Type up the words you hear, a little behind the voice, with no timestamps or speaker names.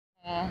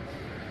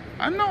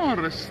Ano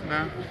oras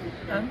na?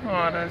 Ano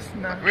oras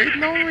na? Wait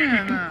lang mo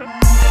yan ah.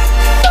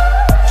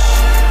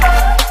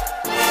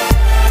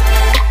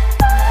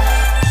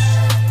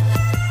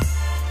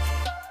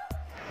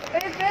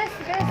 Bes.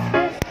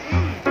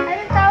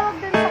 Anong tawag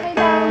dun sa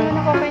kailangan mo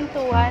na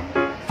kukwentuhan?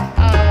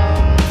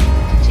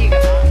 Chika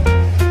ba?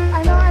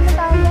 Ano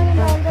tawag dun?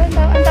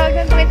 Ang tawag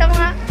dun, pakita mo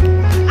nga.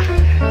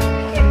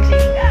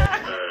 Chika!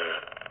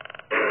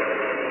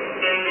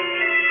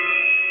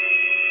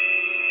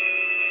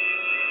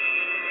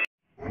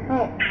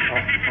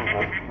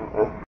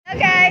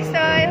 Okay,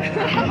 so,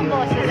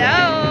 Hello!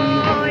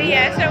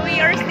 Yes, so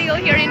we are still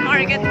here in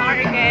Market.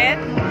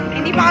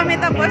 Hindi pa kami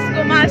tapos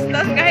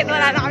gumastos kahit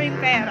wala na kaming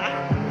pera.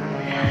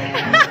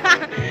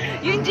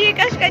 Yung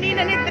Gcash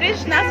kanina ni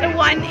Trish nasa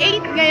 1.8,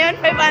 ngayon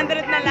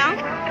 500 na lang.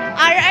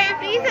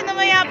 RIP sa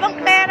namayabang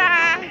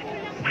pera.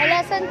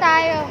 alasan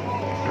tayo.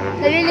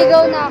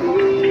 Naliligaw na ako.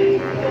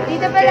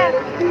 Dito pala.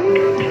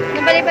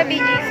 Nabalik pa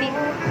BGC.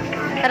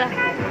 Tara.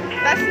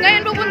 Tapos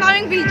ngayon pupunta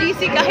kaming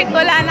BGC kahit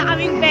wala na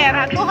kaming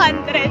pera.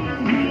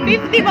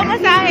 250 pa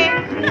masahe.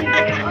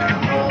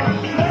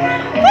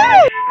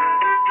 Woo!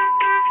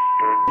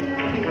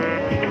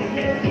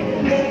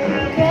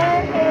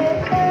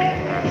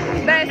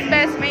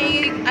 Best,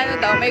 may ano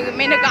daw,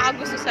 may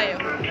nagkakagusto sa'yo.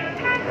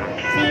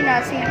 Sino?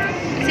 Si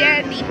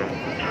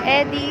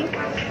Eddie.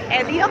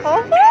 Eddie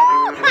ako?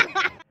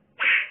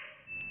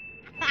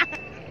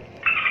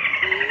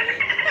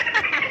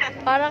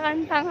 Para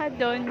kang tanga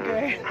doon,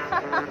 girl.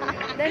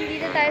 Then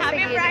dito tayo sa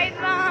Happy gilid. Pride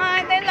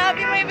Month! I love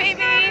you, my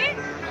baby!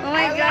 Oh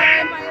my I God.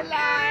 love my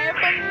life!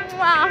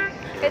 Mwah!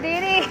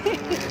 Kadiri.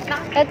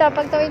 Ito,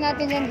 pagtawin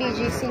natin yung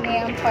BGC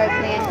na yung part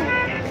na yan.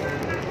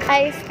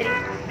 High Street.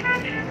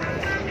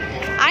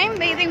 I'm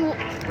dating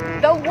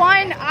the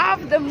one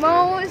of the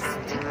most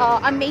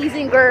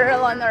amazing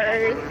girl on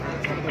earth.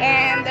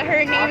 And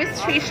her name is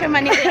Trisha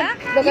Manila.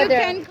 You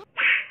can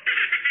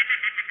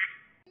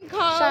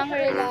call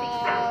Shangri-La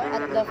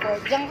at the Fort.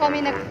 Diyan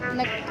kami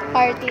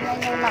nag-party na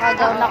yung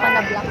naka-gown ako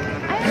na black.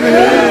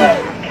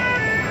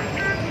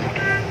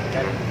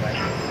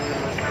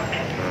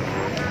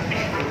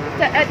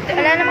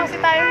 Wala naman kasi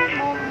tayong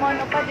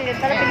monopod.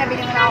 Pala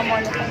pinabili mo na ako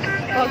monopod.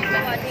 Huwag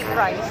na.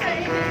 Price.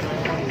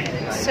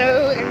 So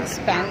Hindi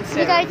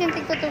expensive. kahit yung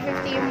tigto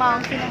 250 yung mga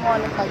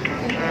kinomonopod.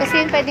 Kasi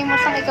yun pwedeng mo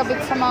siyang ikabit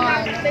sa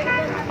mga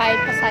kahit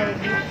pa side.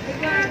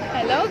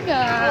 Hello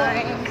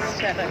guys!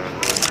 Charot.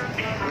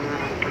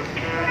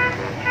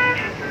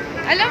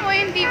 Alam mo,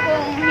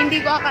 hindi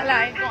ko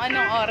akalain kung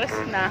anong oras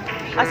na.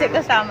 Kasi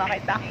kasama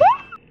kita.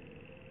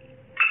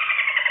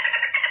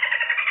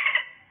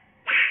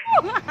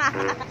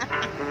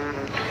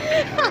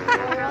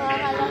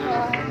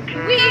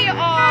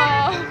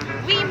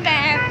 We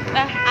met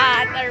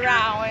at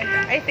around,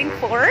 I think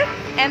 4.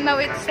 And now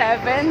it's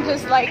 7.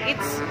 Just like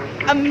it's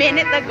a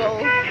minute ago.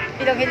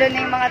 Ilong-ilo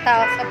na yung mga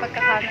tao sa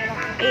pagkakamera.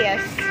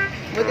 Yes.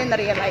 Buti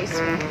na-realize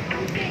mo.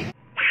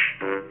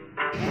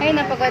 Ayun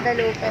na,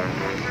 pag-Guadalupe.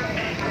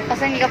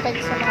 Kasi hindi ka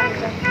pwede sumali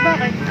dyan.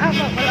 Bakit?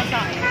 Wala sa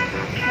akin.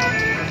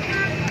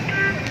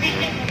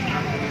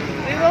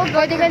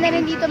 Pwede ka na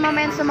rin dito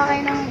mamaya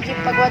sumakay ng jeep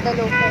pag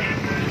Guadalupe.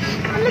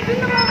 Alam din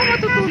naman ako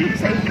matutulog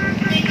sa iyo.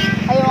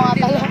 Ayaw nga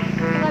pala.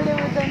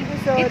 Nakalimutan ko,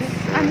 sorry. It's,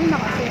 ano na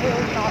kasi,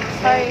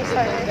 Sorry.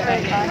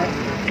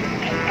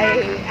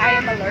 I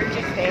am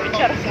allergic there.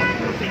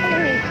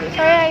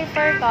 Sorry, I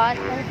forgot.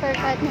 Na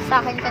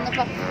sa akin ka na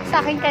pa.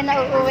 Sa akin ka na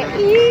uuwi.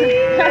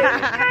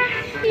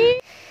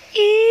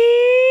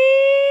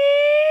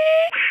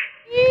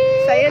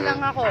 Sa'yo lang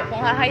ako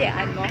kung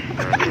hahayaan mo.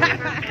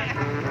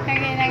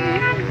 Nangyay.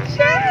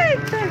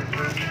 Shit!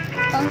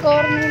 Ang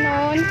corny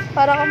nun.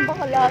 Para kang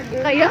bakalago.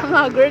 Kaya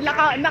nga, girl,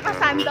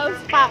 naka-sandals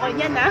pa ako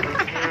niyan, ha?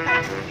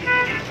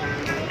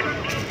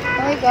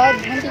 Oh my God,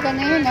 hindi ka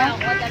na yun, ha?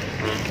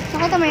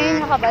 Nakita mo yun,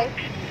 nakabay.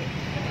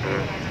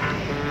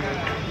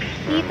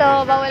 Dito,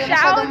 bawal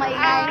masyadong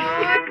maingay.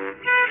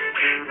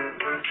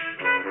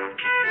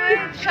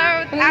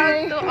 Shout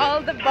out to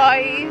all the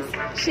boys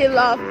she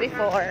loved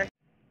before.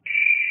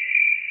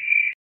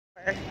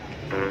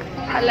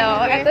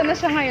 Hello, eto na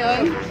siya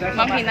ngayon.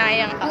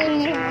 Manghinayang ka.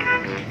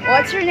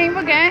 What's your name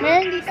again?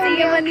 Meron dito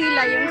Si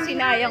Manila, yung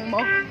sinayang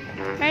mo.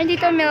 Meron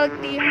dito milk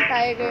tea, yung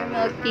tiger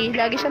milk tea.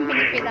 Lagi siyang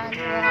pinipilahan.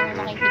 Hindi na kami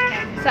makikita.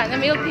 Sana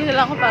milk tea na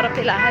lang ako para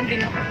pilahan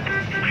din ako.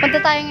 Punta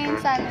tayo ngayon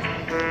sana.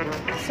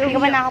 Hindi ka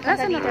ba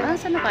nakapunta dito?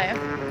 Nasaan na tayo?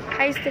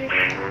 High Street.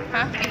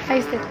 Ha?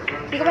 High Street.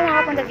 Hindi ka ba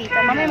nakapunta dito?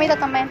 Mamaya may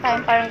tatambayan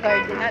tayong parang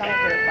garden. Not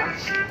ever pa.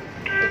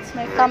 It's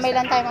my first Tambay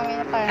lang tayo mamaya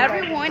na parang garden.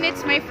 Everyone,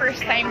 it's my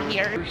first time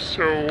here.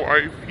 So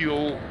I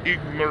feel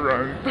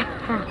ignorant.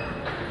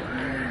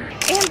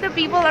 And the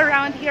people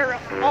around here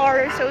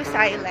are so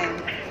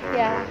silent.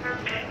 Yeah.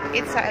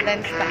 It's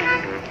silence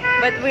time.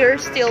 But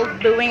we're still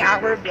doing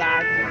our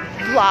vlog,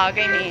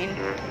 I mean.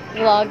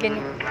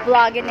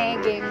 Vlogging na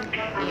yung game.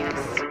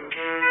 Yes.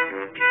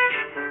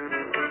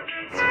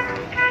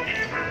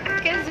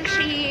 Because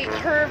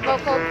her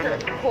vocal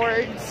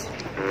cords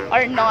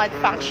are not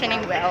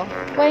functioning well.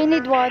 Why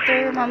need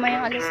water?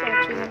 Mamayang alas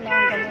 8 na lang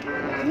ang gamot.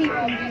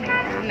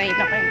 Nain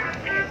na kayo.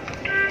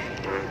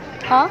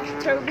 Ha?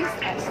 Service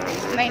estate.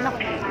 Nain na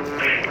kayo.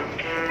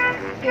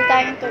 Yung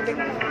tayong tubig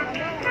na naman.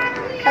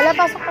 Hala,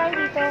 pasok tayo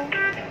dito.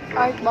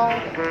 Art bar.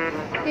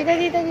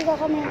 Dito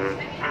kami.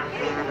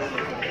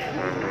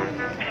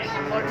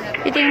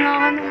 Titingnan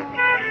ka ng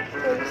mga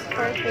tourist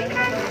parking.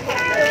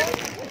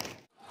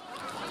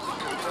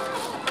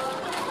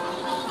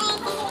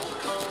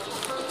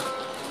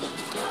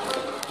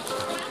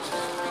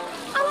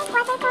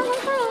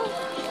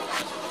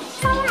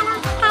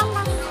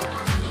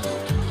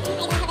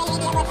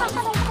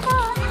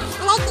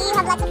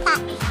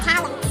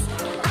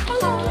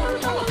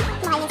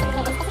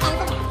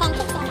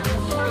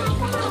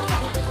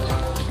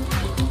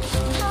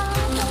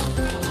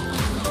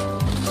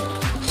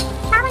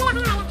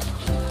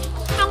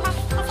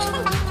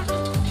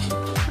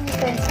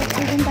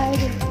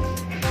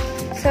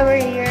 So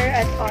we're here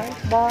at Art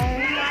Bar.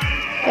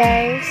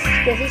 Guys,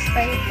 this is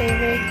my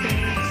favorite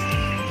place.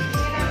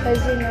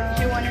 As you know,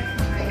 You wanna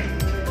try?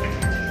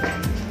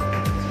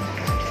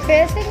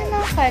 kaya sila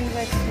mga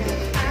canvas nyo.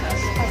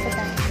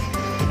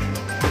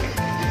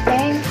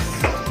 Thanks.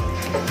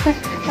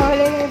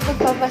 Nawala na yung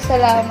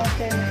pagpapasalamat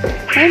yun.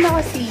 Ngayon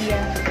ako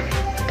siya.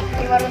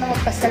 Hindi marunong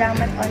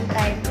magpasalamat on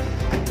time.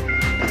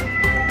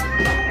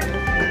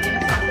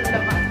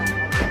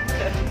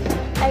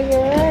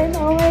 Ayun.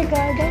 Oh my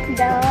God, ang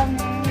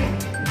dami.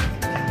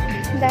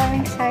 Ang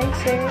daming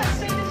sizes.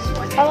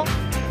 Oh,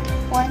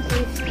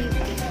 150.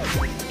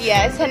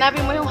 Yes,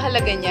 hanapin mo yung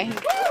halaga niya.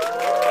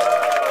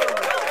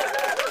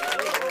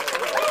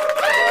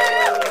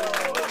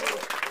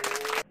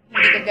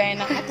 Hindi kagaya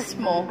ng ex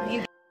mo.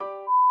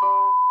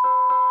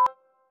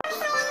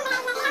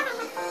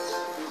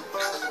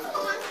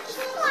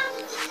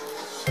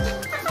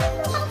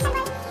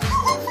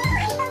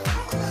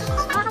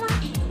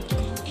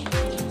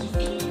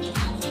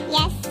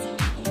 Yes.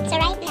 So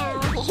right now,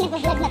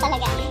 nag-vlog na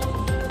talaga.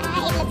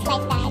 It looks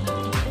like that.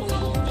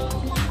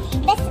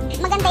 Bes,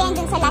 maganda yan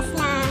dun sa last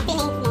na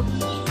pinaint mo.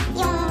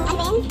 Yung, ano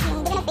ba yun? Yung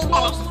di ba na-paint ka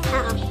last?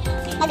 Oo.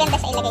 Maganda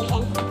siya ilagay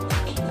dyan.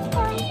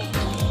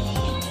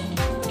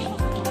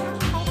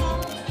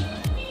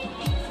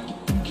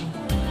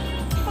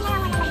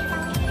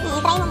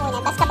 Try mo muna.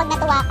 Tapos kapag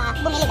natuwa ka,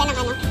 bumili ka ng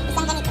ano,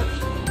 isang ganito.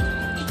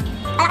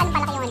 Palaki yung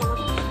ano mo.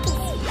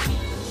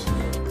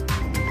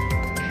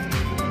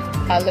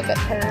 Look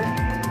at her.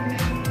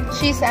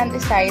 She's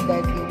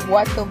undecided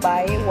what to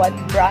buy, what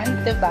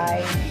brand to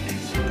buy,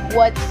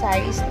 what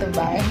size to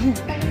buy.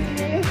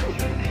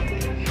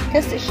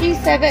 Because she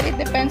said that it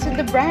depends on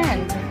the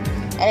brand.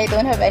 And I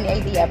don't have any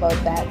idea about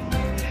that.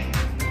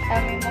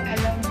 Sabi mong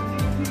alam.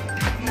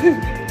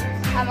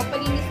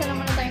 Magpalinis na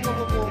naman na tayong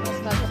bububukas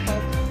bago pa.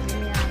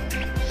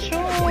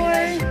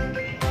 Sure.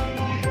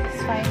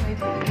 It's fine with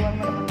you. Iwan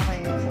mo naman na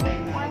kayo.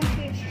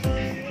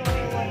 150 or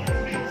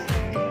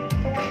 137.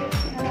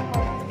 250 na lang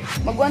ako.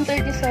 Mag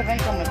 137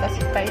 ka mo, tapos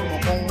try mo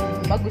kung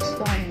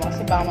magustuhan mo.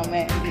 Kasi baka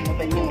mamaya hindi mo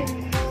ba yung,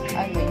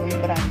 ano,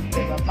 yung brand,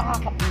 diba?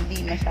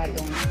 Makakapindi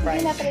masyadong price.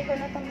 Pinatry ko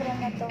na itong brand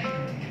na to.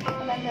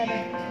 Wala na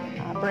rin.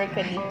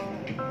 Broccoli.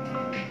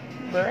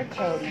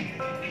 Broccoli.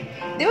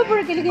 Di ba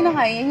broccoli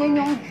kinakain? Yan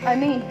yung,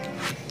 ano eh,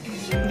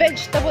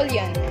 vegetable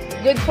yan.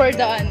 Good for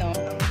the, ano,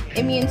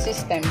 immune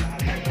system.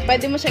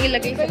 Pwede mo siyang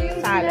ilagay sa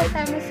salad.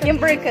 Yung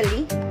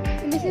broccoli.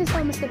 Hindi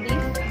sinasama sa beef.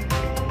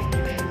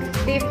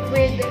 Beef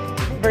with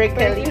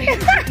Broccoli.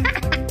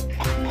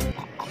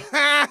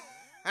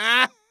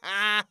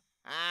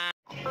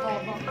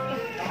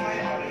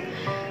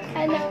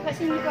 ano,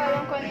 kasi hindi ko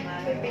alam kung ano yung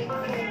i-paint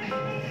ko.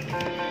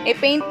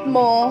 I-paint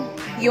mo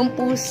yung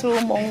puso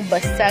mong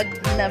basag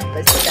na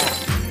basag.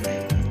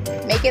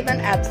 Make it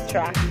an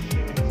abstract.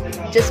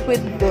 Just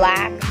with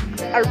black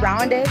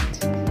around it.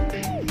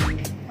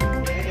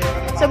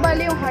 So,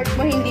 bali yung heart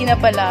mo hindi na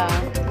pala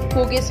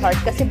hugis heart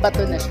kasi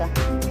bato na siya.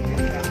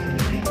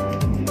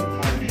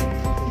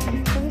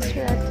 What's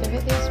your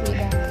activities with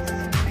us?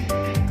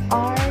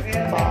 Art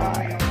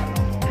bar.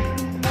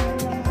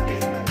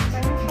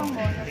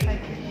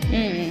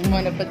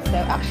 Monopod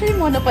siya. Actually,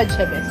 monopod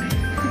siya, best.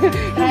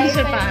 Hindi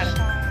siya para.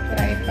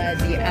 Tripod.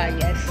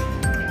 Yes.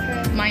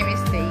 My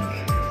mistake.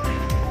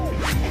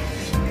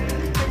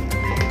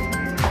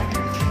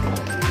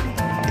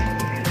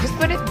 Just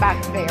put it back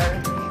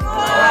there.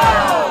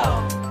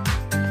 Wow!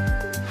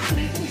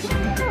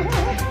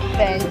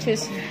 Then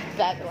choose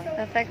that one.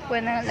 Effect po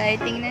ng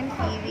lighting ng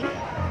TV.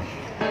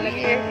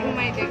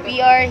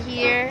 We are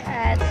here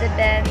at the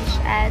bench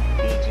at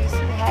BGC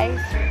High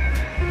School.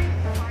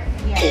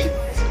 Yes.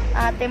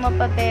 Ate mo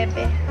pa,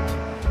 bebe.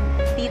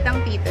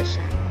 Titang-tito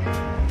siya.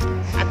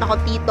 At ako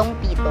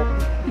titong-tito.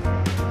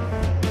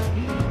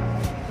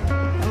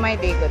 My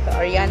day ko to.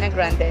 Ariana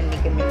Grande and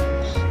Nicki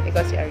Minaj.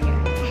 Ikaw si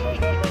Ariana.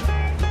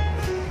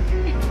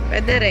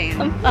 Pwede rin.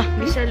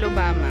 Michelle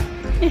Obama.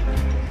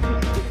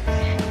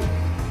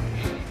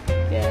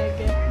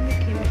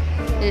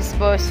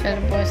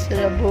 Disposable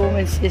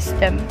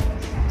system.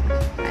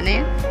 Ano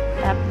yun?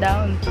 Tap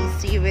down.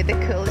 See with the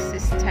cool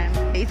system.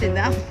 amazing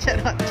na.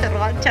 Charot,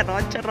 charot,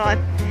 charot, charot.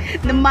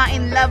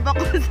 Na-ma-in love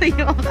ako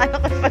sa'yo.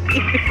 Akala ko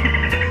pag-ibig.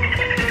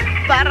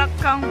 Para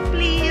kang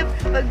flip.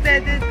 Pag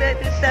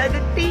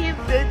da-da-da-da-da-da-tip.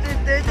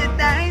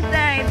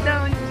 Da-da-da-da-da-da-da.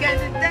 Don't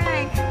gotta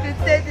die.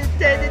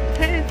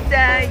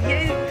 Da-da-da-da-da-da-da.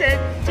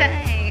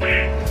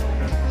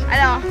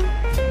 Ano?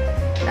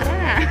 Tara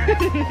na.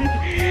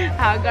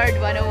 Haggard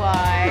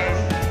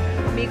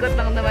 101. Umikot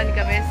lang naman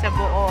kami sa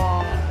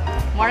buong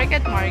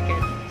market.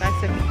 Tapos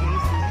sa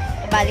BGC.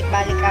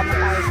 Balik-balik ka mo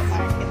tayo sa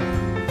market.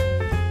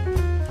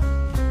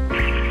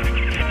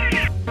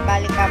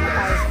 Balik ka mo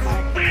tayo sa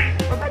market.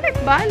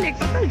 Balik.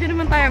 Total, dyan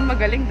naman tayo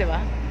magaling, di ba?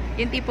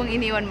 Yung tipong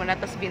iniwan mo na,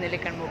 tapos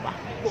binalikan mo ba?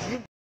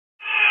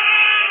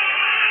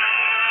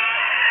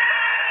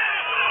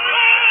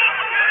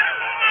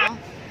 Oh,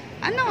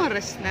 anong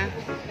oras na?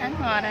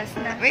 Anong oras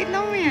na? Wait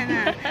lang mo yan,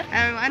 ha?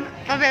 Ano?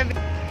 Pabebe.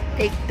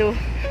 Take 2.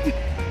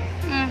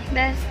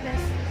 Des.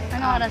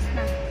 Anong oras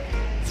na?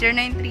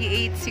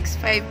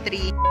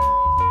 0938-653.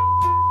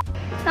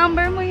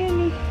 Number mo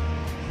yun eh.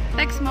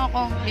 Text mo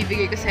ako.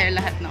 Bibigay ko sa'yo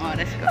lahat ng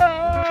oras ko.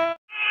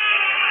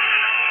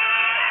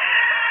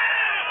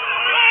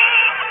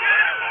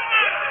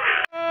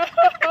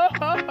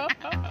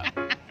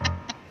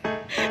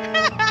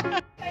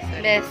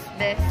 Des.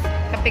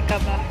 Kape ka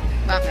ba?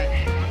 Bakit?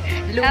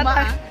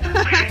 Luma, ah.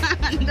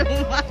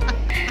 Luma.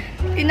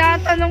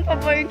 Tinatanong pa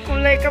ba yung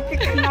kulay kape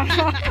ka na?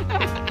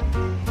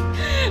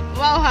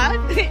 Wow, ha?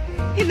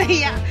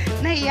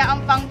 Nahiya ang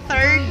pang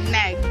third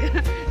neg.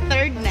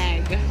 Third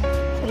neg.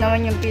 Ito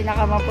naman yung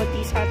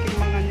pinakamaputi sa ating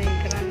mga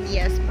negra.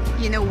 Yes.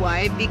 You know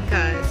why?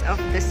 Because of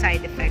the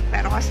side effect.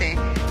 Pero kasi,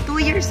 2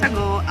 years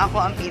ago,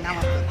 ako ang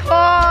pinakamaputi.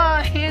 Oh,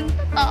 yun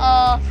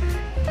totoo.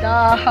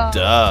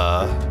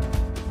 Duh.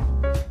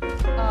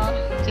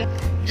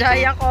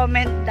 Jaya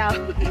comment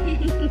down.